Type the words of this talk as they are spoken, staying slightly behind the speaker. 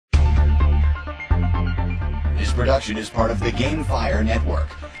This production is part of the GameFire Network.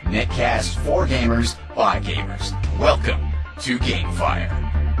 Netcast for gamers, by gamers. Welcome to GameFire.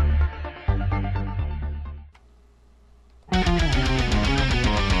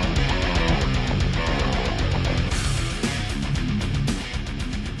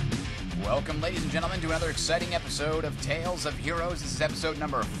 Welcome, ladies and gentlemen, to another exciting episode of Tales of Heroes. This is episode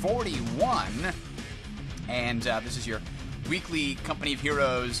number 41, and this is your weekly Company of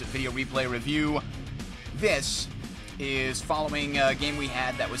Heroes video replay review. This is following a game we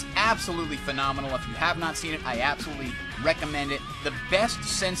had that was absolutely phenomenal. If you have not seen it, I absolutely recommend it. The best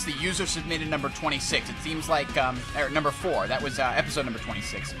since the user-submitted number 26. It seems like, or number 4. That was episode number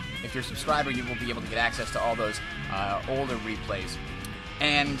 26. If you're a subscriber, you will be able to get access to all those older replays.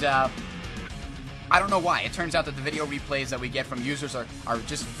 And I don't know why. It turns out that the video replays that we get from users are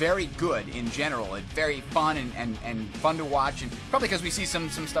just very good in general. It's very fun and fun to watch, and probably because we see some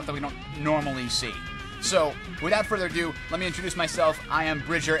stuff that we don't normally see. So, without further ado, let me introduce myself. I am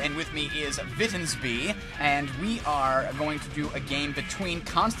Bridger, and with me is Vittensby, and we are going to do a game between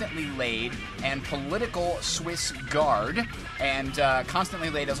Constantly Laid and Political Swiss Guard. And Constantly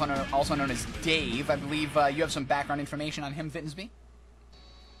Laid is also known as Dave. I believe you have some background information on him, Vittensby?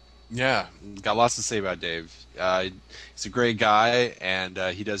 Yeah, got lots to say about Dave. He's a great guy, and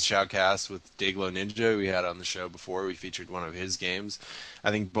he does shoutcasts with Dayglow Ninja. We had on the show before. We featured one of his games.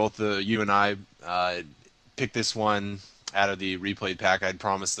 I think both you and I picked this one out of the replayed pack. I'd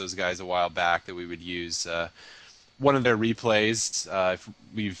promised those guys a while back that we would use one of their replays.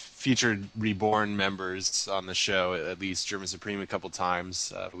 We've featured Reborn members on the show, at least German Supreme a couple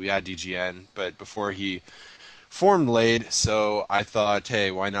times. We had DGN, but before he formed Laid, so I thought,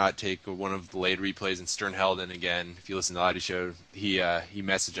 hey, why not take one of the Laid replays? And Sternhelden, again, if you listen to the audio show, he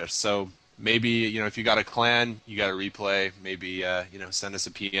messaged us. So maybe, if you got a clan, you got a replay, maybe, send us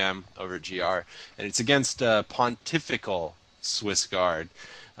a PM over at GR. And it's against Pontifical Swiss Guard.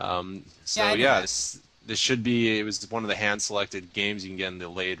 This should be, it was one of the hand-selected games you can get in the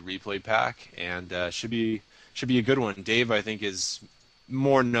Laid replay pack, and should be a good one. Dave, I think, is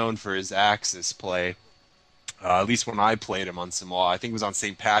more known for his Axis play. At least when I played him on Samoa. I think it was on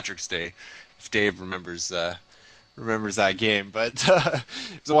St. Patrick's Day, if Dave remembers that game. But it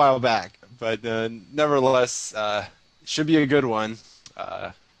was a while back. But nevertheless, should be a good one.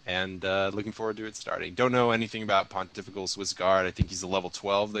 And looking forward to it starting. Don't know anything about Pontifical Swiss Guard. I think he's a level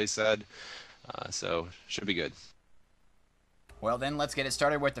 12, they said. So should be good. Well, then, let's get it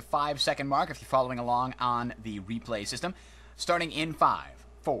started. We're at the 5-second mark if you're following along on the replay system. Starting in 5,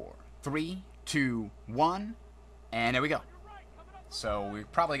 4, 3, 2, 1. And there we go. So we're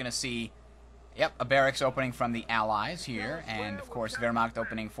probably going to see, a barracks opening from the Allies here, and of course Wehrmacht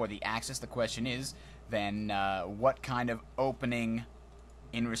opening for the Axis. The question is then what kind of opening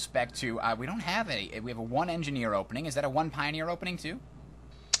in respect to, we don't have we have a 1 engineer opening. Is that a 1 pioneer opening too?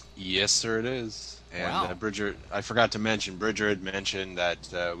 Yes, sir, it is. And wow. Bridger, I forgot to mention, Bridger had mentioned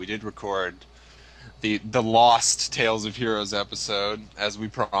that we did record the lost Tales of Heroes episode, as we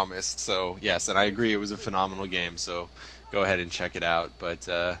promised. So, yes, and I agree, it was a phenomenal game, so go ahead and check it out. But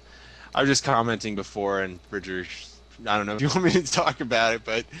I was just commenting before, and Bridger, I don't know if you want me to talk about it,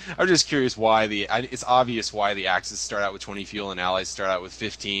 but I was just curious why it's obvious why the Axis start out with 20 fuel and Allies start out with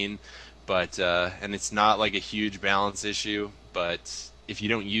 15, but and it's not like a huge balance issue, but if you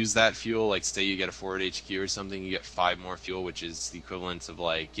don't use that fuel, like say you get a forward HQ or something, you get 5 more fuel, which is the equivalent of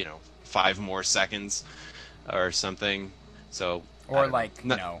 5 more seconds or something. So or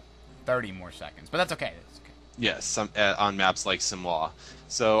 30 more seconds, but that's okay. Yes, on maps like Simla.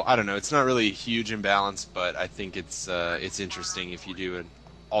 So I don't know, it's not really a huge imbalance, but I think it's interesting if you do an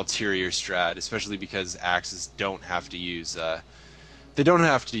ulterior strat, especially because Axis don't have to use they don't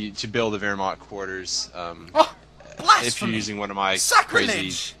have to build the Wehrmacht quarters if you're using one of my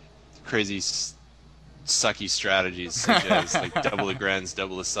crazy sucky strategies, such as double the Grens,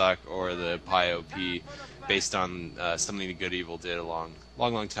 double the suck, or the Pi OP, based on something the Good Evil did a long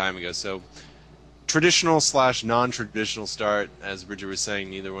time ago. So traditional / non-traditional start, as Bridger was saying,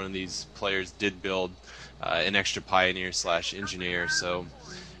 neither one of these players did build an extra Pioneer / Engineer. So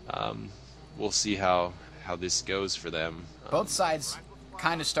we'll see how this goes for them. Both sides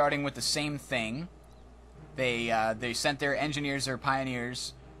kind of starting with the same thing. They sent their engineers or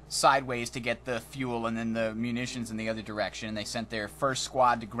pioneers sideways to get the fuel and then the munitions in the other direction. They sent their first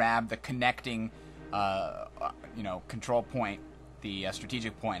squad to grab the connecting, control point, the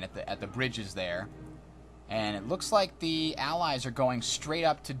strategic point at the bridges there. And it looks like the Allies are going straight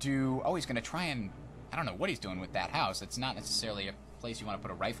up to do. Oh, he's going to try and, I don't know what he's doing with that house. It's not necessarily a place you want to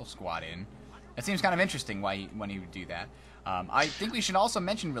put a rifle squad in. It seems kind of interesting when he would do that. I think we should also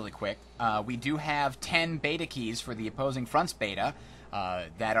mention really quick, we do have 10 beta keys for the opposing fronts beta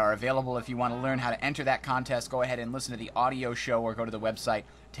that are available. If you want to learn how to enter that contest, go ahead and listen to the audio show or go to the website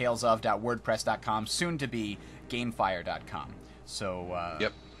talesof.wordpress.com, soon to be gamefire.com. So,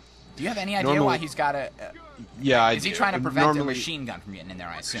 Yep. Do you have any idea why he's got a... yeah, is he trying to prevent a machine gun from getting in there,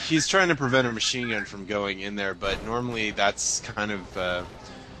 I assume? He's trying to prevent a machine gun from going in there, but normally that's kind of...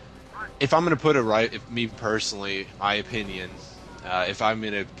 if I'm going to put me personally, my opinion, if I'm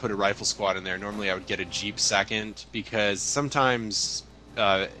going to put a rifle squad in there, normally I would get a Jeep second, because sometimes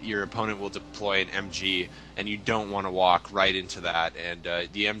your opponent will deploy an MG, and you don't want to walk right into that, and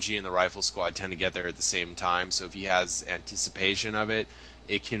the MG and the rifle squad tend to get there at the same time, so if he has anticipation of it,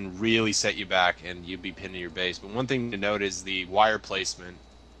 it can really set you back, and you'd be pinned to your base. But one thing to note is the wire placement.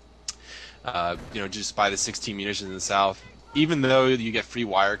 Just by the 16 munitions in the south, even though you get free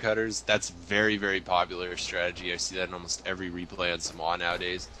wire cutters, that's very, very popular strategy. I see that in almost every replay on Samoa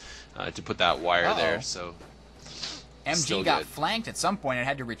nowadays, to put that wire there. So MG got flanked at some point and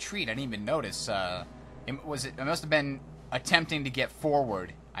had to retreat. I didn't even notice. It must have been attempting to get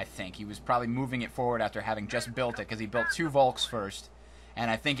forward, I think. He was probably moving it forward after having just built it, because he built 2 Volks first, and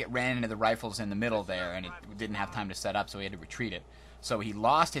I think it ran into the rifles in the middle there, and it didn't have time to set up, so he had to retreat it. So he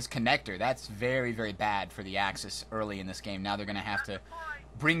lost his connector. That's very, very bad for the Axis early in this game. Now they're going to have to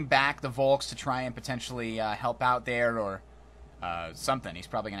bring back the Volks to try and potentially help out there, or something. He's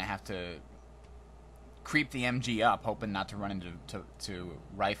probably going to have to creep the MG up, hoping not to run into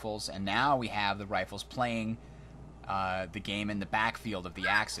rifles. And now we have the rifles playing the game in the backfield of the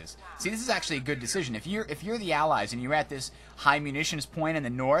Axis. See, this is actually a good decision. If you're the Allies and you're at this high munitions point in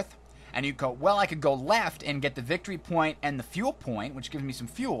the north, and you go, well, I could go left and get the victory point and the fuel point, which gives me some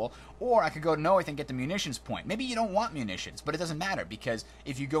fuel, or I could go north and get the munitions point. Maybe you don't want munitions, but it doesn't matter, because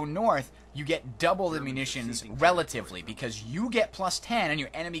if you go north, you get double the munitions relatively, because you get +10 and your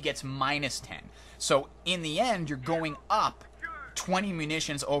enemy gets -10. So in the end, you're going up 20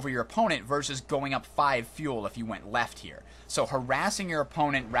 munitions over your opponent versus going up 5 fuel if you went left here. So harassing your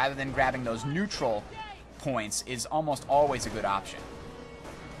opponent rather than grabbing those neutral points is almost always a good option.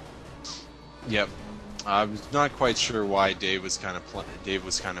 Yep, I was not quite sure why Dave was kind of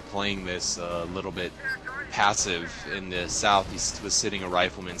playing this a little bit passive in the south. He was sitting a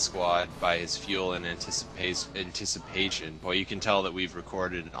rifleman squad by his fuel and anticipation. Boy, you can tell that we've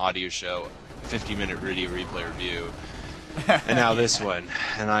recorded an audio show, 50-minute video replay review, and now this one,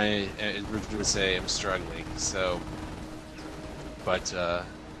 and I would say I'm struggling. So, but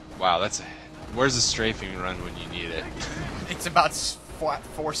wow, where's the strafing run when you need it? It's about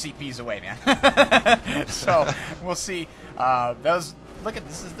 4 CPs away, man. So we'll see. Look at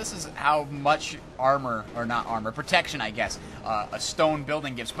this. This is how much armor, or not armor, protection, I guess, a stone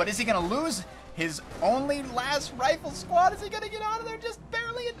building gives. But is he going to lose his only last rifle squad? Is he going to get out of there just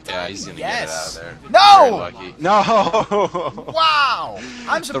barely in time? Yeah, he's going to get it out of there. No! Very lucky. No! Wow!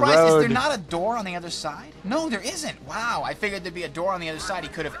 I'm surprised. Is there not a door on the other side? No, there isn't. Wow, I figured there'd be a door on the other side. He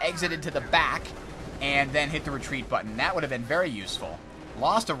could have exited to the back and then hit the retreat button. That would have been very useful.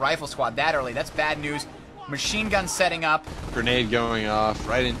 Lost a rifle squad that early. That's bad news. Machine gun setting up. Grenade going off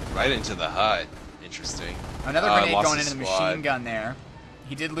right into the hut. Interesting. Another grenade going into the machine gun there.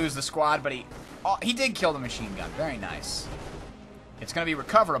 He did lose the squad, but he did kill the machine gun. Very nice. It's going to be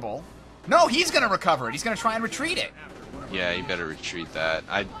recoverable. No, he's going to recover it. He's going to try and retreat it. Yeah, he better retreat that.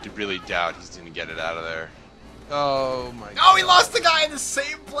 I really doubt he's going to get it out of there. Oh my god. Oh, he lost the guy in the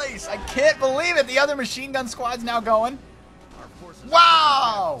same place. I can't believe it. The other machine gun squad's now going.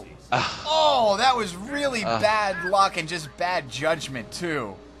 Wow! Oh, that was really bad luck and just bad judgment,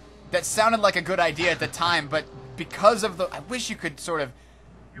 too. That sounded like a good idea at the time, but because of I wish you could sort of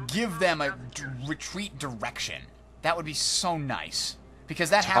give them a retreat direction. That would be so nice. Because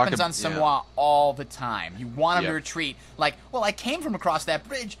that happens on Samoa all the time. You want them to retreat. Like, well, I came from across that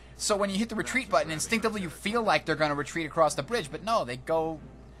bridge, so when you hit the retreat button, instinctively you feel like they're going to retreat across the bridge, but no, they go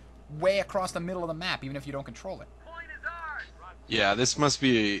way across the middle of the map, even if you don't control it. Yeah, this must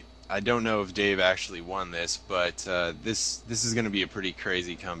be... I don't know if Dave actually won this, but this is going to be a pretty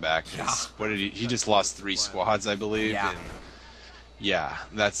crazy comeback. What did he just lost 3 squads, I believe. Yeah. And yeah,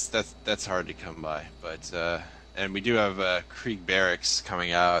 that's hard to come by. But and we do have Krieg Barracks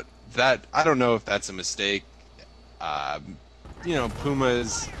coming out. That I don't know if that's a mistake.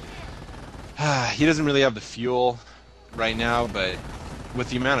 Puma's he doesn't really have the fuel right now, but with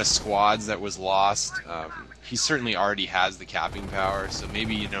the amount of squads that was lost, he certainly already has the capping power. So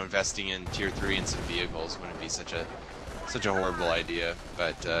maybe investing in tier 3 and some vehicles wouldn't be such a horrible idea.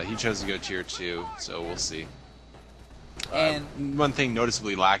 But he chose to go tier 2, so we'll see. And one thing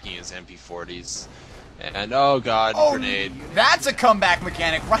noticeably lacking is MP40s, And oh god, grenade. That's a comeback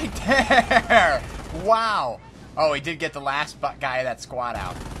mechanic right there. Wow. Oh, he did get the last guy of that squad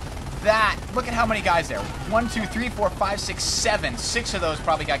out. Look at how many guys there. 1, 2, 3, 4, 5, 6, 7. 6 of those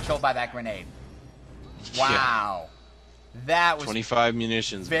probably got killed by that grenade. Wow. That was 25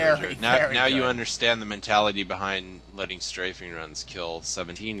 munitions. Very, now good. you understand the mentality behind letting strafing runs kill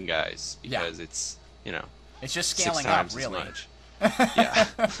 17 guys, because it's, you know, it's just 6 scaling times up, really. as much.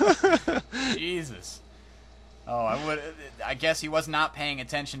 Yeah. Jesus. Oh, I guess he was not paying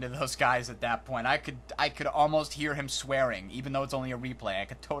attention to those guys at that point. I could almost hear him swearing, even though it's only a replay. I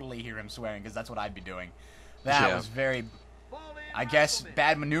could totally hear him swearing, because that's what I'd be doing. That was very, I guess,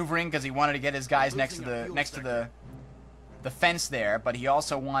 bad maneuvering, because he wanted to get his guys next to the fence there, but he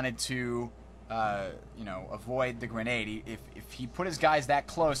also wanted to, you know, avoid the grenade. If he put his guys that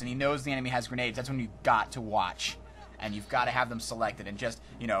close and he knows the enemy has grenades, that's when you've got to watch, and you've got to have them selected. And just,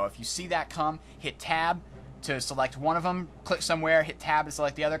 you know, if you see that come, hit tab to select one of them, click somewhere, hit tab to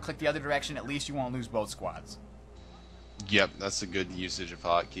select the other, click the other direction. At least you won't lose both squads. Yep, that's a good usage of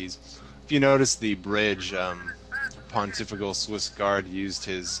hotkeys. If you notice the bridge, Pontifical Swiss Guard used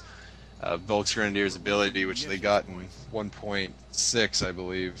his Volksgrenadier's ability, which they got in 1.6, I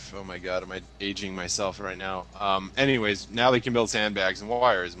believe. Oh my god, am I aging myself right now? Anyways, now they can build sandbags and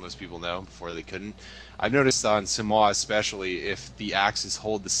wire, as most people know. Before they couldn't. I've noticed on Samoa especially, if the axes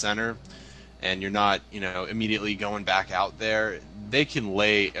hold the center, and you're not, you know, immediately going back out there, they can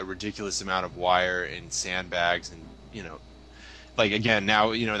lay a ridiculous amount of wire and sandbags, and, you know, like, again,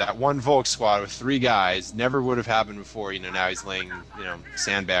 now, you know, that one Volk squad with 3 guys never would have happened before. You know, now he's laying, you know,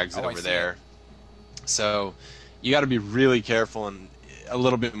 sandbags over there. So you got to be really careful and a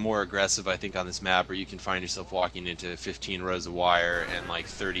little bit more aggressive, I think, on this map, or you can find yourself walking into 15 rows of wire and like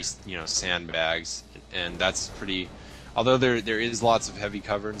 30, you know, sandbags, and that's pretty. Although there is lots of heavy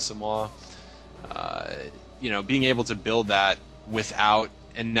cover in Samoa, you know, being able to build that without,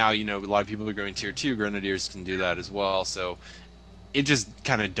 and now, you know, a lot of people are going tier 2, Grenadiers can do that as well, so it just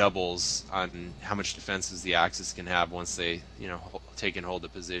kind of doubles on how much defenses the Axis can have once they, you know, take and hold a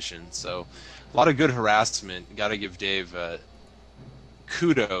position. So a lot of good harassment. Got to give Dave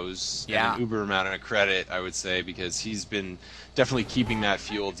kudos and an uber amount of credit, I would say, because he's been definitely keeping that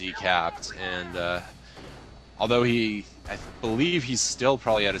fuel decapped, and although I believe he's still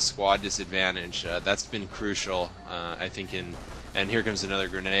probably at a squad disadvantage, that's been crucial, I think. And here comes another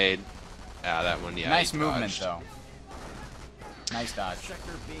grenade. That one, yeah. Nice movement, though. Nice dodge.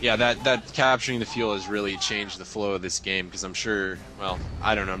 Yeah, that capturing the fuel has really changed the flow of this game, because I'm sure, well,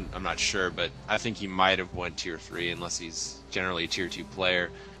 I don't know, I'm not sure, but I think he might have won tier 3 unless he's generally a tier 2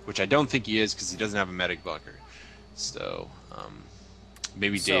 player, which I don't think he is, because he doesn't have a medic bunker. So,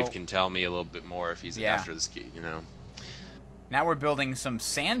 maybe Dave can tell me a little bit more if he's after this game, you know. Now we're building some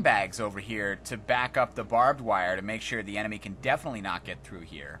sandbags over here to back up the barbed wire to make sure the enemy can definitely not get through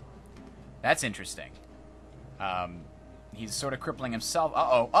here. That's interesting. He's sort of crippling himself.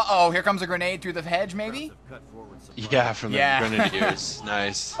 Uh-oh, here comes a grenade through the hedge, maybe? Yeah, from the Grenadiers.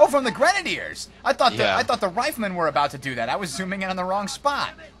 Nice. Oh, from the Grenadiers! I thought the riflemen were about to do that. I was zooming in on the wrong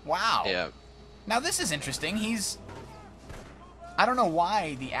spot. Wow. Yeah. Now this is interesting. I don't know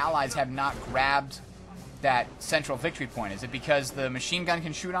why the Allies have not grabbed that central victory point. Is it because the machine gun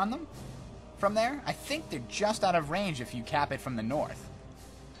can shoot on them from there? I think they're just out of range if you cap it from the north.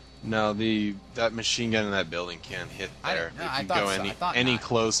 No, that machine gun in that building can't hit there. If you go any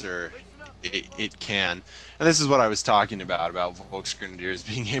closer, it can. And this is what I was talking about Volksgrenadiers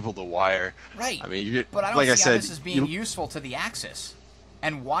being able to wire. Right. I mean, but I don't like see I said, how this is being useful to the Axis.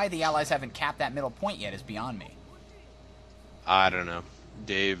 And why the Allies haven't capped that middle point yet is beyond me. I don't know.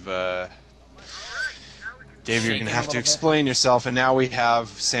 Dave, you're going to have to explain yourself. And now we have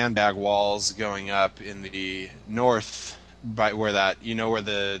sandbag walls going up in the north, by where where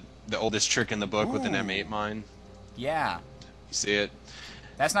the oldest trick in the book with an M8 mine. Yeah. You see it?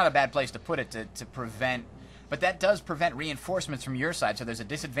 That's not a bad place to put it to prevent, but that does prevent reinforcements from your side, so there's a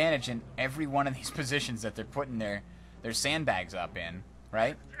disadvantage in every one of these positions that they're putting their sandbags up in,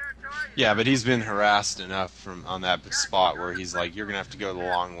 right? Yeah, but he's been harassed enough on that spot where he's like, you're going to have to go the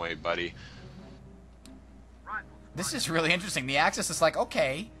long way, buddy. This is really interesting. The Axis is like,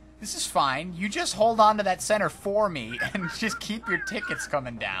 okay, this is fine. You just hold on to that center for me and just keep your tickets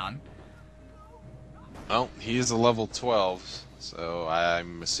coming down. Well, he is a level 12, so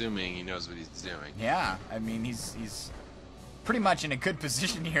I'm assuming he knows what he's doing. Yeah, I mean, he's pretty much in a good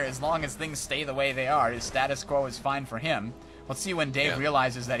position here as long as things stay the way they are. His status quo is fine for him. Let's see when Dave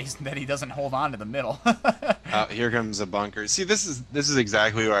realizes that he doesn't hold on to the middle. Here comes a bunker. See, this is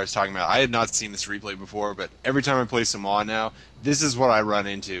exactly what I was talking about. I had not seen this replay before, but every time I play Samoa now, this is what I run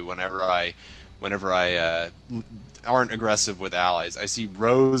into whenever I whenever I aren't aggressive with allies. I see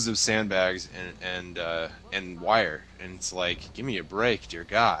rows of sandbags and wire, and it's like, give me a break, dear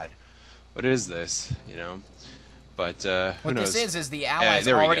God. What is this? You know? But who what knows? this is the allies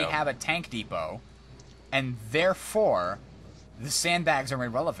there we already go. have a tank depot, and therefore the sandbags are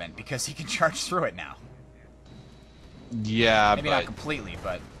irrelevant because he can charge through it now. Yeah, Maybe not but completely,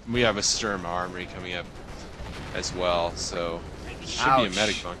 but we have a Sturm Armory coming up as well, so should be a Ouch.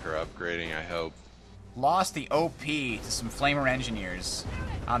 medic bunker upgrading, I hope. lost the OP to some Flamer engineers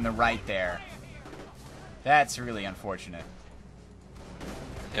on the right there. That's really unfortunate.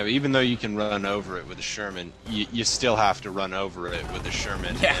 Yeah, but even though you can run over it with a Sherman, you still have to run over it with a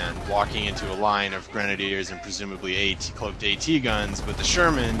Sherman. Yeah. And walking into a line of Grenadiers and presumably cloaked AT guns with the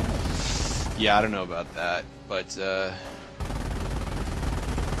Sherman, yeah, I don't know about that. But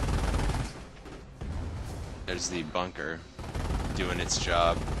there's the bunker doing its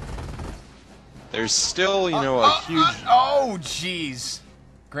job. There's still, you know, a huge... Oh, jeez.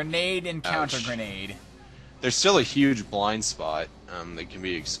 Grenade and counter Ouch. grenade. There's still a huge blind spot that can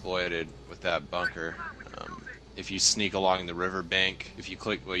be exploited with that bunker. If you sneak along the river bank, if you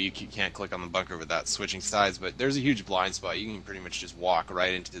click, well, you can't click on the bunker without switching sides, but there's a huge blind spot. You can pretty much just walk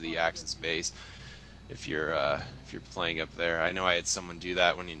right into the Axis base if you're playing up there. I know I had someone do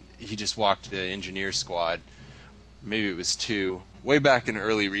that when he just walked the engineer squad. Maybe it was 2, way back in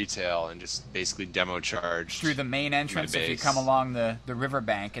early retail, and just basically demo charged Through the main entrance, if you base. come along the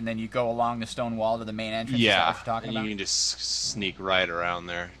riverbank, and then you go along the stone wall to the main entrance. Is that Yeah, what you're talking and about? you can just sneak right around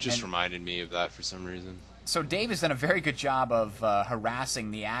there. Just And- reminded me of that for some reason. So Dave has done a very good job of harassing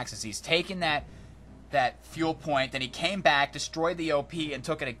the Axis. He's taken that fuel point, then he came back, destroyed the OP, and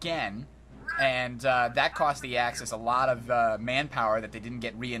took it again. And that cost the Axis a lot of manpower that they didn't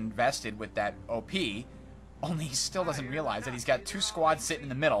get reinvested with that OP. Only he still doesn't realize that he's got 2 squads sitting in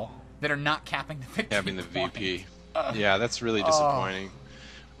the middle that are not capping the victory Having the point. VP. Yeah, that's really disappointing.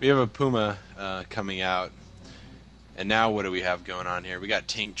 We have a Puma coming out. And now what do we have going on here? We got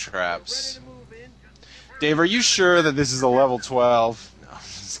tank traps. Dave, are you sure that this is a level 12? No, I'm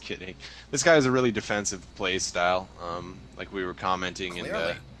just kidding. This guy has a really defensive play style. Like we were commenting in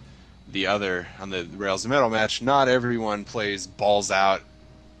Clearly. on the Rails of Metal match, not everyone plays balls out,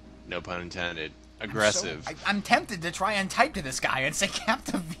 no pun intended, aggressive. I'm tempted to try and type to this guy and say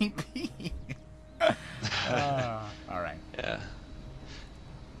Captain VP. All right. Yeah.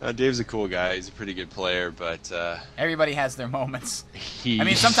 Dave's a cool guy. He's a pretty good player, but Everybody has their moments. he I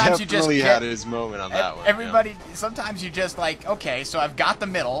mean, sometimes you just definitely get- had his moment on that one. Everybody, sometimes you just like, okay, so I've got the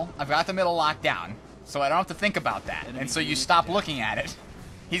middle locked down, so I don't have to think about that, and so you stop looking at it.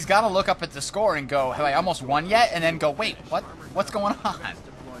 He's got to look up at the score and go, have I almost won yet? And then go, wait, what's going on?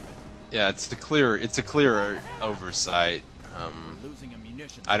 Yeah, it's a clear oversight.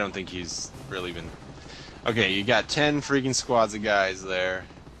 I don't think he's really been. Okay, you got 10 freaking squads of guys there.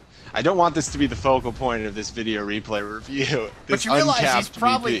 I don't want this to be the focal point of this video replay review. But This you realize he's uncapped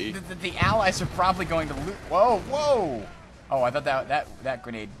probably VP. the allies are probably going to lose. Whoa! Oh, I thought that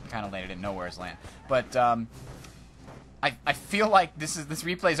grenade kind of landed in nowhere's land. But I feel like this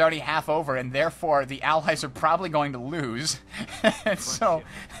replay is already half over, and therefore the allies are probably going to lose. And so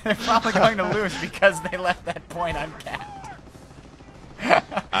they're probably going to lose because they left that point uncapped.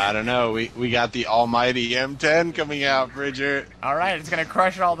 I don't know. We got the almighty M10 coming out, Bridger. All right, it's gonna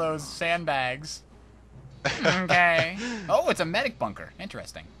crush all those sandbags. Okay. Oh, it's a medic bunker.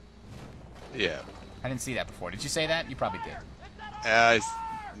 Interesting. Yeah. I didn't see that before. Did you say that? You probably did. I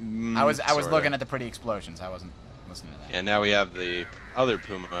I was sorta. looking at the pretty explosions. I wasn't listening to that. And now we have the other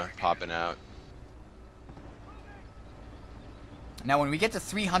Puma popping out. Now, when we get to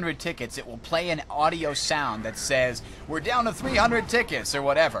 300 tickets, it will play an audio sound that says, we're down to 300 tickets, or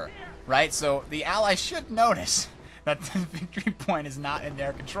whatever, right? So the Allies should notice that the victory point is not in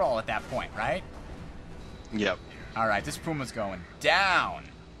their control at that point, right? Yep. All right, this Puma's going down.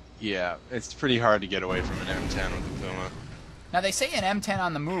 Yeah, it's pretty hard to get away from an M10 with the Puma. Now, they say an M10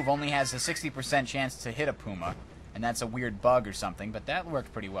 on the move only has a 60% chance to hit a Puma, and that's a weird bug or something, but that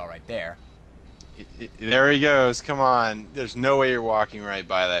worked pretty well right there. There he goes. Come on. There's no way you're walking right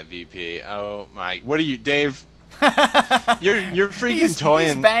by that VP. Oh my! What are you, Dave? You're freaking toying.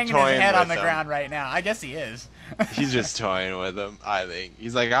 He's banging his toying head on with the him. ground right now. I guess he is. He's just toying with him. I think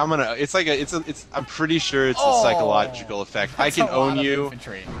he's like, I'm gonna. It's like I'm pretty sure it's a Oh, psychological effect. I that's can a lot own of you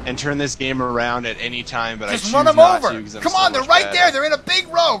infantry. and turn this game around at any time, but I Just choose run them not over. to because I'm Come so on, they're much right better. there. They're in a big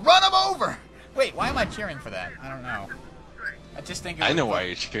row. Run them over. Wait, why am I cheering for that? I don't know. I just think. I know why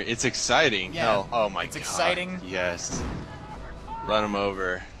you're cheering. It's exciting. Yeah, Hell, oh my it's god. exciting. Yes. Run him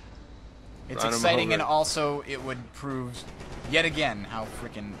over. It's Run 'em exciting, and over. also it would prove yet again how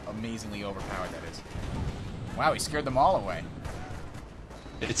freaking amazingly overpowered that is. Wow, he scared them all away.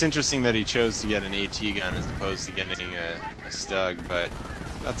 It's interesting that he chose to get an AT gun as opposed to getting a Stug, but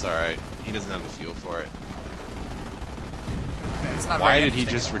that's alright. He doesn't have the fuel for it. It's not Why very did he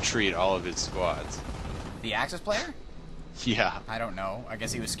just interesting. retreat all of his squads? The Axis player? Yeah. I don't know. I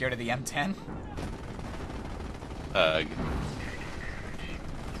guess he was scared of the M10.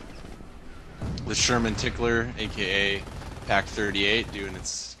 The Sherman Tickler, aka Pack 38, doing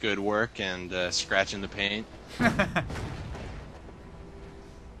its good work and scratching the paint.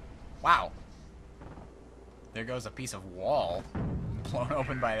 Wow. There goes a piece of wall blown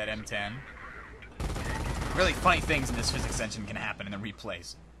open by that M10. Really funny things in this physics engine can happen in the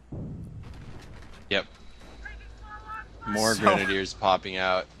replays. Yep. More So- Grenadiers popping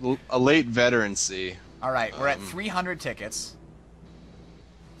out. A late veterancy. Alright, we're at 300 tickets.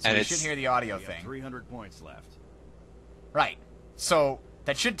 So And you it's- should hear the audio We have thing. 300 points left. Right. So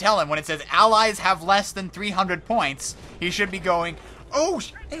that should tell him when it says allies have less than 300 points, he should be going, oh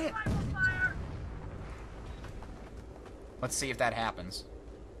shit. Let's see if that happens.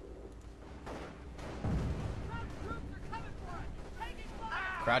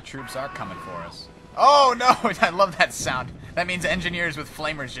 Crowd troops are coming for us. Oh no! I love that sound. That means engineers with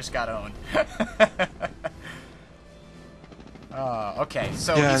flamers just got owned. Okay,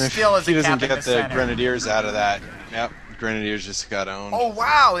 so Yeah, he and if still he isn't doesn't capping get the the center. Grenadiers out of that. Yep, Grenadiers just got owned. Oh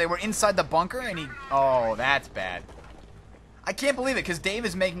wow, they were inside the bunker and he... Oh, that's bad. I can't believe it, because Dave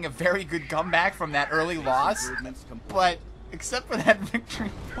is making a very good comeback from that early loss, Improvements complete. but except for that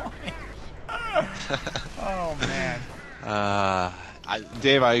victory point. Oh, man.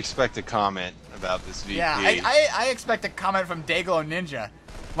 Dave, I expect a comment about this VP. Yeah, I expect a comment from Dayglow Ninja.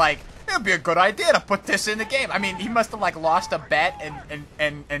 Like, it would be a good idea to put this in the game. I mean, he must have, like, lost a bet,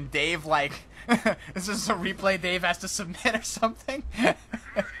 and Dave, like... this is a replay Dave has to submit or something?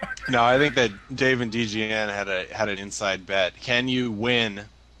 No, I think that Dave and DGN had an inside bet. Can you win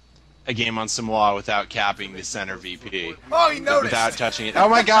a game on Samoa without capping the center VP? Oh, he noticed! Without touching it. Oh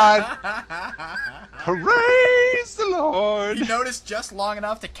my god! Praise the Lord! He noticed just long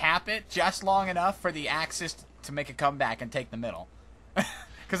enough to cap it, just long enough for the Axis to make a comeback and take the middle.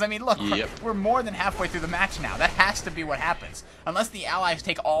 Because, I mean, look, Yep. we're more than halfway through the match now. That has to be what happens. Unless the Allies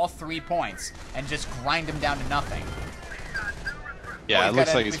take all 3 points and just grind them down to nothing. Yeah, it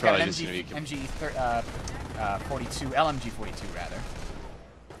looks like it's we've got probably an just going to be... LMG 42 rather.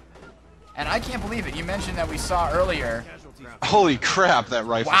 And I can't believe it. You mentioned that we saw earlier. Holy crap, that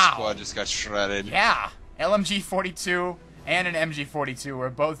rifle Wow. squad just got shredded. Yeah, LMG 42 and an MG 42 were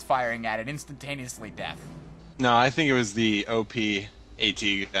both firing at it instantaneously. Death. No, I think it was the OP AT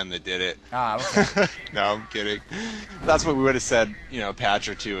gun that did it. Ah, okay. No, I'm kidding. That's what we would have said, a patch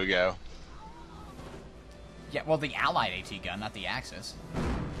or two ago. Yeah, well, the Allied AT gun, not the Axis.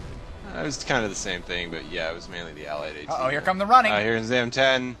 It was kind of the same thing, but yeah, it was mainly the Allied AT. Uh-oh, here come the running. Here's the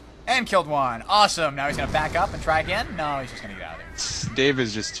M10. And killed one. Awesome. Now he's going to back up and try again? No, he's just going to get out of there. Dave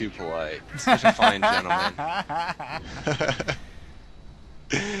is just too polite. Such a fine gentleman.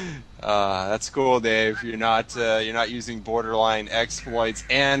 That's cool, Dave. You're not using borderline exploits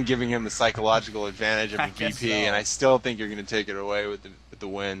and giving him the psychological advantage of a I guess VP, so. and I still think you're going to take it away with the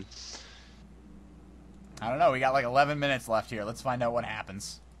win. I don't know. We got like 11 minutes left here. Let's find out what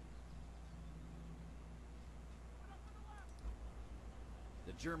happens.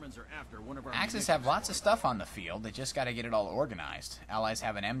 The Germans are after one of our Axis have lots of stuff on the field. They just got to get it all organized. Allies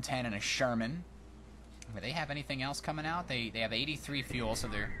have an M10 and a Sherman. Do they have anything else coming out? They have 83 fuel, so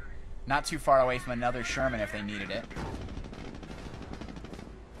they're not too far away from another Sherman if they needed it.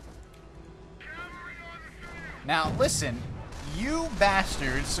 Now, listen, you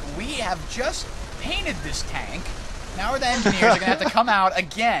bastards, we have just painted this tank. Now the engineers are going to have to come out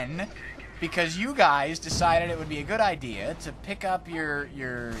again because you guys decided it would be a good idea to pick up your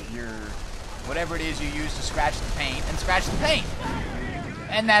whatever it is you use to scratch the paint and scratch the paint.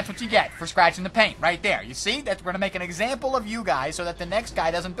 And that's what you get for scratching the paint, right there. You see? We're going to make an example of you guys so that the next guy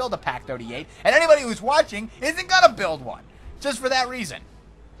doesn't build a Pack 38, and anybody who's watching isn't going to build one. Just for that reason.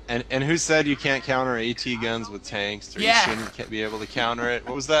 And who said you can't counter AT guns with tanks, or Yeah. you shouldn't be able to counter it?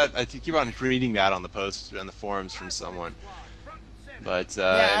 What was that? I keep on reading that on the post on the forums from someone. But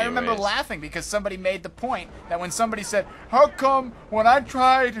Yeah, I remember anyways. laughing because somebody made the point that when somebody said, how come when I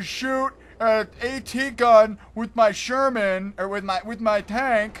try to shoot an AT gun with my Sherman, or with my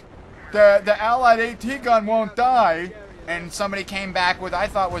tank, the Allied AT gun won't die? And somebody came back with, I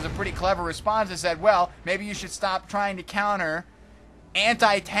thought was a pretty clever response and said, well, maybe you should stop trying to counter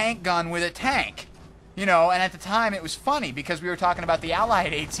anti-tank gun with a tank. You know, and at the time it was funny because we were talking about the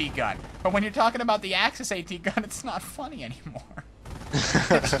Allied AT gun. But when you're talking about the Axis AT gun, it's not funny anymore.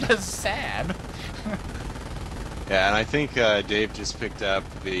 It's just sad. Yeah, and I think Dave just picked up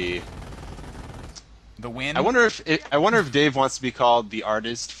the win. I wonder if Dave wants to be called the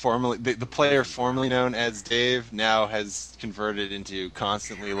artist formerly, the player formerly known as Dave now has converted into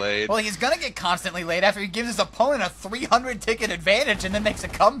constantly laid. Well, he's gonna get constantly laid after he gives his opponent a 300 ticket advantage and then makes a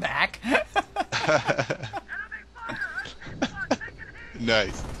comeback.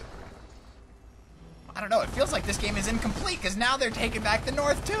 Nice. I don't know. It feels like this game is incomplete because now they're taking back the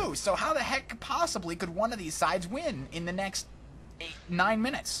North too. So how the heck possibly could one of these sides win in the next 9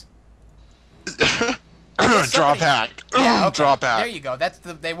 minutes? Drop hack. Yeah, okay. Drop hack. There you go.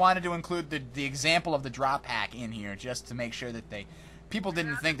 They wanted to include the example of the drop hack in here just to make sure that people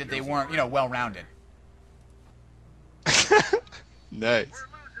didn't think that they weren't, well-rounded. Nice.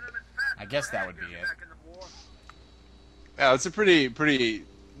 I guess that would be it. Yeah, it's a pretty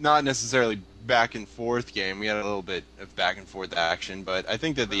not necessarily back and forth game. We had a little bit of back and forth action, but I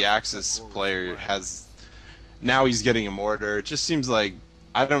think that the Axis player now he's getting a mortar. It just seems like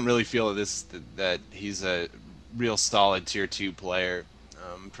I don't really feel that he's a real solid tier 2 player.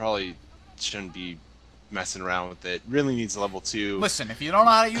 Probably shouldn't be messing around with it. Really needs level 2. Listen, if you don't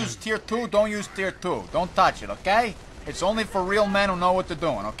know how to use tier 2, don't use tier 2. Don't touch it, okay? It's only for real men who know what they're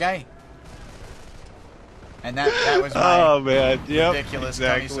doing, okay? And that was my ridiculous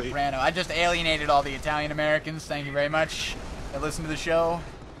Tony Soprano. I just alienated all the Italian Americans. Thank you very much that listen to the show.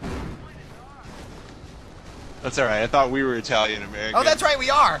 That's alright. I thought we were Italian American. Oh, that's right, we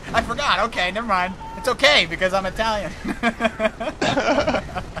are. I forgot. Okay, never mind. It's okay because I'm Italian.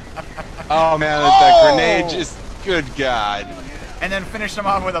 Oh man, that grenade just, good God. And then finish him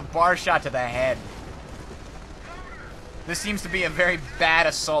off with a bar shot to the head. This seems to be a very bad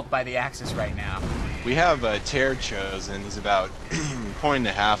assault by the Axis right now. We have Tear chosen. He's about a point and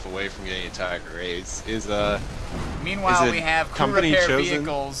a half away from getting a Tiger Ace. Meanwhile, we have crew repair chosen?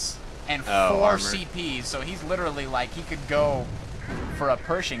 Vehicles and 4 armor. CPs, so he's literally like, he could go for a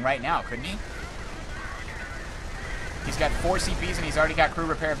Pershing right now, couldn't he? He's got 4 CPs and he's already got crew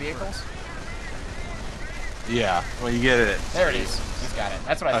repair vehicles? Yeah, well, you get it. There it is. He's got it.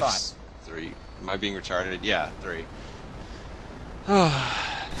 That's what I thought. 3. Am I being retarded? Yeah, 3.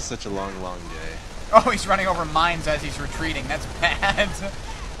 Such a long day. Oh, he's running over mines as he's retreating. That's bad.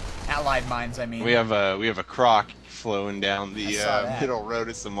 Allied mines, I mean. We have a croc flowing down the middle road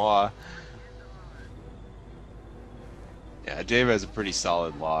of Samoa. Yeah, Dave has a pretty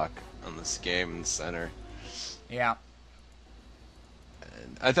solid lock on this game in the center. Yeah.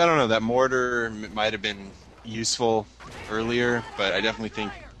 And I don't know, that mortar might have been useful earlier, but I definitely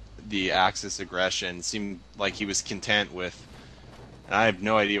think the Axis aggression seemed like he was content with, and I have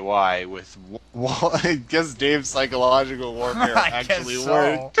no idea why, with I guess Dave's psychological warfare actually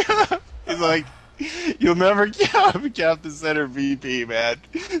worked. He's like, you'll never cap the center VP, man.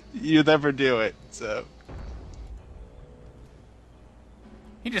 You'll never do it. So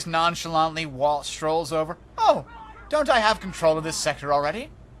he just nonchalantly strolls over. Oh, don't I have control of this sector already?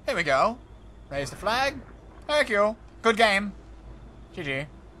 Here we go. Raise the flag. Thank you. Good game. GG.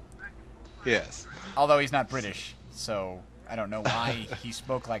 yes. Although he's not British, so I don't know why he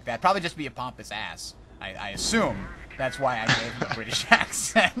spoke like that. Probably just be a pompous ass. I assume that's why I gave him a British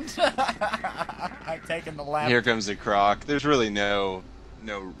accent. I've taken the left. Here comes the croc. There's really no.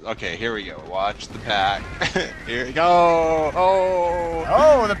 Okay, here we go. Watch the pack. Here we go.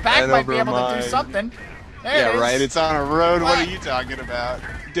 Oh, the pack might be able to do something. There it is. Right. It's on a road. What are you talking about?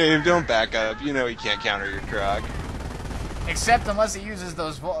 Dave, don't back up. You know he can't counter your croc. Except unless he uses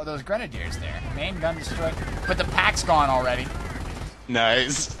those grenadiers there. Main gun destroyed. But the pack's gone already.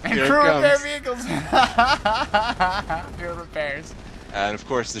 Nice. And Here crew it repair comes. vehicles. Crew repairs. And of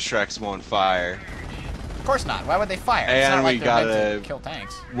course the Shreks won't fire. Of course not. Why would they fire? It's And not like we they're got meant to kill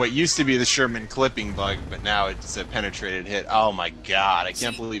tanks. What used to be the Sherman clipping bug, but now it's a penetrated hit. Oh my God! I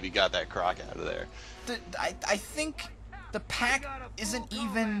can't believe he got that croc out of there. I think the pack isn't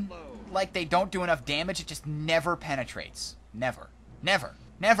even like they don't do enough damage. It just never penetrates. Never. Yeah.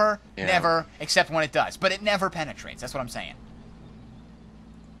 Never, except when it does. But it never penetrates. That's what I'm saying.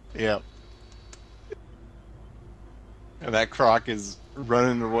 Yep. And that croc is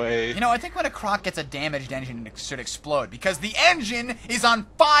running away. You know, I think when a croc gets a damaged engine, it should explode. Because the engine is on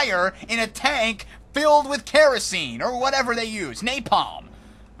fire in a tank filled with kerosene. Or whatever they use. Napalm.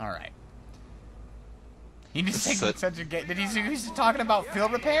 Alright. He needs to take such a game. Did he's talking about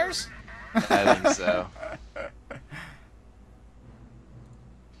field repairs? I think so.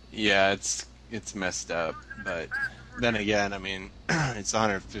 Yeah, it's messed up, but then again, I mean, it's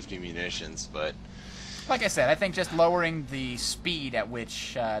 150 munitions, but Like I said, I think just lowering the speed at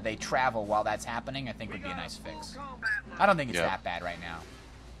which they travel while that's happening, I think would be a nice fix. I don't think it's that bad right now.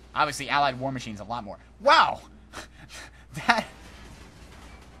 Obviously, Allied War Machine's a lot more. Wow! That...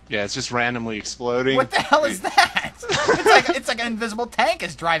 Yeah, it's just randomly exploding. What the hell is that? It's like an invisible tank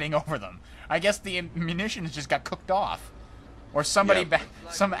is driving over them. I guess the munitions just got cooked off. Or somebody,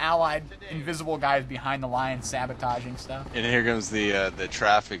 some Allied invisible guys behind the line sabotaging stuff. And here comes the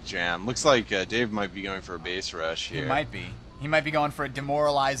traffic jam. Looks like Dave might be going for a base rush here. He might be. He might be going for a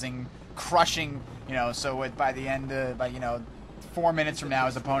demoralizing, crushing. So by the end, 4 minutes from now,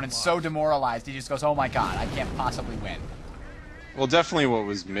 his opponent's so demoralized he just goes, "Oh my God, I can't possibly win." Well, definitely what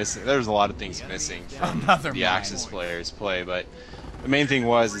was missing. There's a lot of things missing from the Axis players' play, but the main thing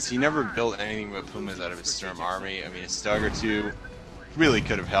is he never built anything but Pumas out of his Sturm army. I mean, a Stug or two really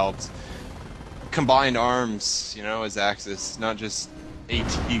could have helped. Combined arms, as Axis, not just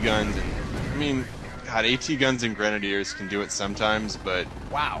AT guns. And I mean, God, AT guns and Grenadiers can do it sometimes, but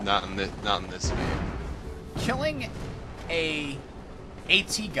not in this game. Killing a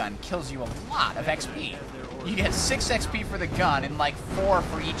AT gun kills you a lot of XP. You get 6 XP for the gun and like 4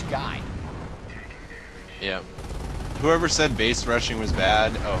 for each guy. Yeah. Whoever said base rushing was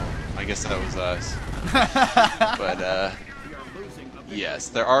bad, I guess that was us. But yes,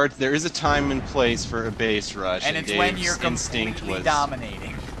 there is a time and place for a base rush, and it's Dave's when you're instinct completely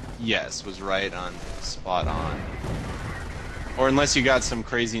dominating. Yes, was right on, spot on. Or unless you got some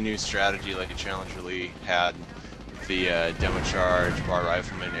crazy new strategy like a Challenger Lee had with the demo charge, bar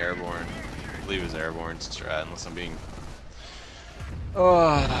rifleman, airborne. I believe it was airborne strat, unless I'm being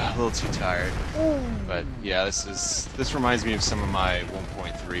a little too tired. But yeah, this reminds me of some of my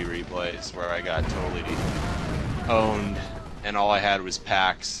 1.3 replays where I got totally owned, and all I had was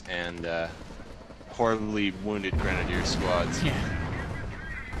packs and horribly wounded Grenadier squads. Yeah.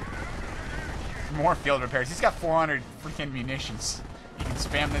 More field repairs. He's got 400 freaking munitions. You can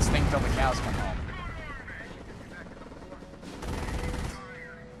spam this thing till the cows come home.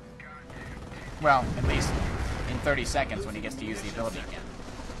 Well, at least in 30 seconds when he gets to use the ability again.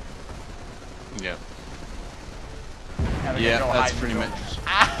 Yeah. Yeah, that's pretty much.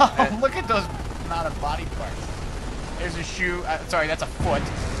 Ow! Look at those amount of body parts. There's a shoe. Sorry, that's a foot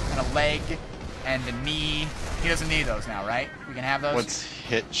and a leg and a knee. He doesn't need those now, right? We can have those. What's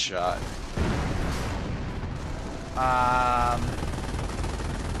hit shot?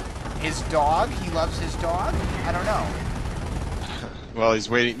 His dog. He loves his dog. I don't know. Well, he's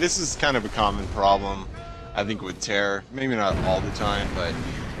waiting. This is kind of a common problem, I think, with Terror. Maybe not all the time, but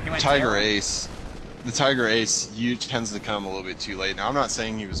Tiger Ace. The Tiger Ace tends to come a little bit too late. Now, I'm not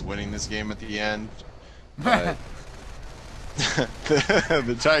saying he was winning this game at the end, but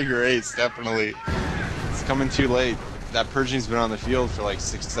the Tiger Ace definitely is coming too late. That Pershing's been on the field for like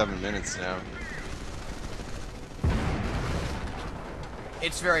 6-7 minutes now.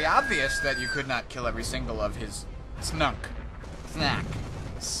 It's very obvious that you could not kill every single of his snack. I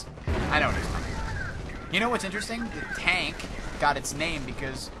know what it is. You know what's interesting? The tank got its name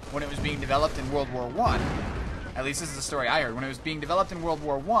because when it was being developed in World War I, at least this is the story I heard, when it was being developed in World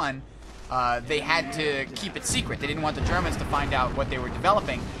War I, they had to keep it secret. They didn't want the Germans to find out what they were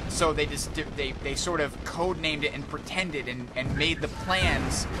developing, so they sort of code-named it and pretended and made the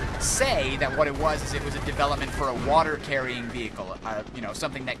plans say that what it was is it was a development for a water-carrying vehicle,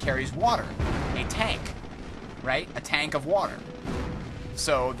 something that carries water, a tank, right? A tank of water.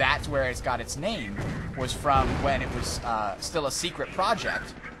 So that's where it's got its name, was from when it was still a secret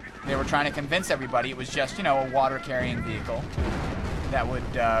project. They were trying to convince everybody it was just, a water-carrying vehicle that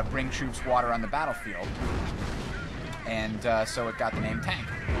would bring troops water on the battlefield. And so it got the name Tank.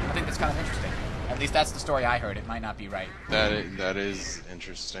 I think that's kind of interesting. At least that's the story I heard. It might not be right. That is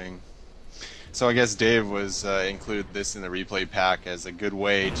interesting. So I guess Dave was included this in the replay pack as a good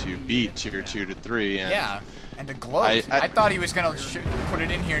way to beat Tier 2 to 3. And yeah, and to gloat. I thought he was going to put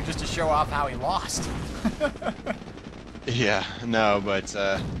it in here just to show off how he lost. Yeah, no, but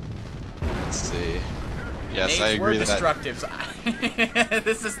let's see. Yes, Names I agree were that. Destructives.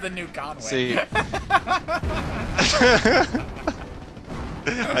 This is the new Conway. See,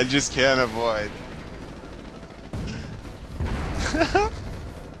 I just can't avoid.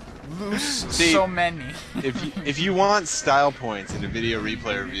 Loose See, so many. if you want style points in a video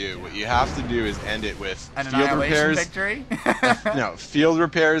replay review, what you have to do is end it with An field annihilation repairs. victory? No, field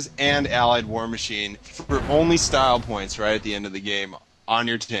repairs and Allied War Machine for only style points right at the end of the game on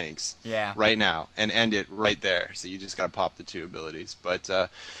your tanks. Yeah. Right now, and end it right there. So you just got to pop the 2 abilities. But so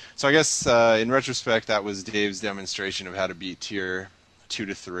I guess in retrospect, that was Dave's demonstration of how to beat Tier 2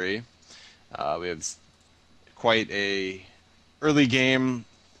 to 3. We have quite a early game.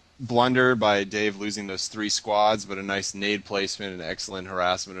 blunder by Dave losing those 3 squads, but a nice nade placement and excellent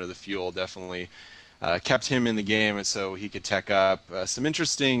harassment of the fuel definitely kept him in the game, and so he could tech up. Some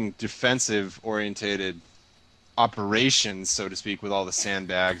interesting defensive-orientated operations, so to speak, with all the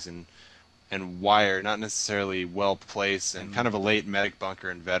sandbags and wire, not necessarily well placed, and kind of a late medic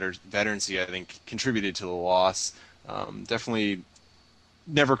bunker and veterancy, I think, contributed to the loss. Definitely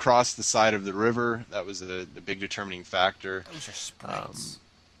never crossed the side of the river. That was the big determining factor. Those are sprites.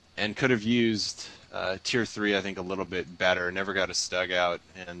 And could have used Tier 3, I think, a little bit better. Never got a Stug out,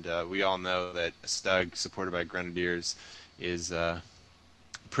 and we all know that a Stug supported by Grenadiers is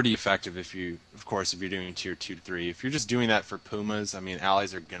pretty effective if you're doing Tier 2 to 3. If you're just doing that for Pumas, I mean,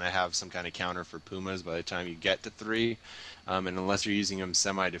 allies are going to have some kind of counter for Pumas by the time you get to 3, and unless you're using them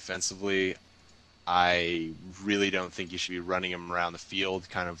semi-defensively, I really don't think you should be running them around the field,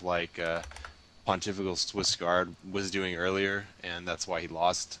 kind of like Pontifical Swiss Guard was doing earlier, and that's why he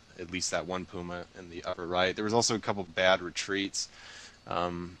lost at least that one Puma in the upper right. There was also a couple bad retreats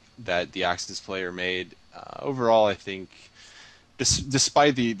that the Axis player made. Overall, I think,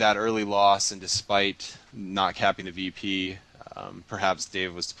 despite that early loss and despite not capping the VP, perhaps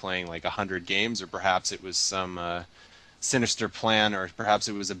Dave was playing like 100 games, or perhaps it was some sinister plan, or perhaps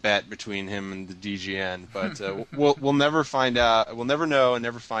it was a bet between him and the DGN. But we'll never find out. We'll never know and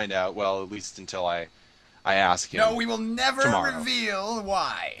never find out. Well, at least until I ask him. No, we will never tomorrow. Reveal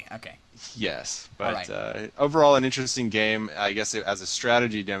why. Okay. Yes, but right. Overall, an interesting game. I guess as a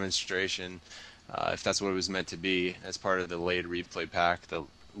strategy demonstration, if that's what it was meant to be, as part of the late replay pack, the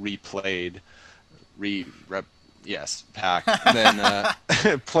pack.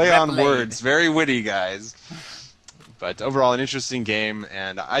 Then play on words, very witty, guys. But overall, an interesting game,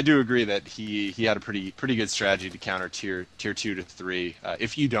 and I do agree that he had a pretty good strategy to counter tier 2 to 3,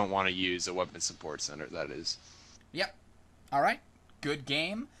 if you don't want to use a weapon support center, that is. Yep. All right. Good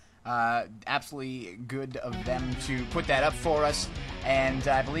game. Absolutely good of them to put that up for us, and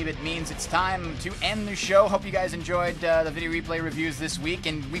I believe it means it's time to end the show. Hope you guys enjoyed the video replay reviews this week,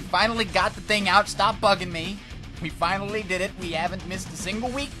 and we finally got the thing out. Stop bugging me. We finally did it. We haven't missed a single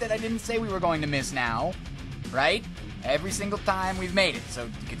week that I didn't say we were going to miss now. Right? Every single time we've made it, so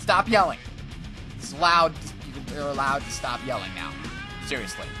you can stop yelling. It's loud. You're allowed to stop yelling now.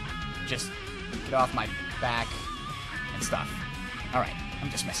 Seriously. Just get off my back and stuff. Alright, I'm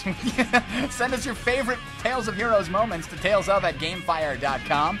just messing with you. Send us your favorite Tales of Heroes moments to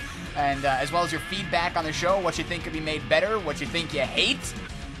talesof@gamefire.com, and as well as your feedback on the show, what you think could be made better, what you think you hate.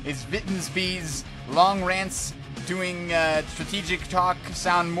 Is Vittensby's long rants doing strategic talk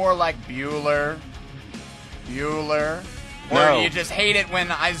sound more like Bueller? Or No. do you just hate it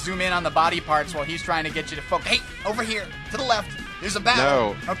when I zoom in on the body parts while he's trying to get you to focus? Hey, over here, to the left, there's a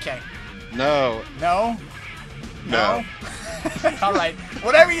battle. No. Okay. No. No? No. All right.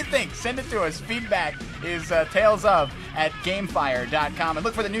 Whatever you think, send it to us. Feedback is talesof@gamefire.com. And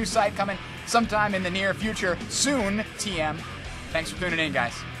look for the new site coming sometime in the near future. Soon, TM. Thanks for tuning in,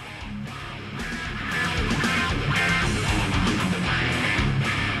 guys.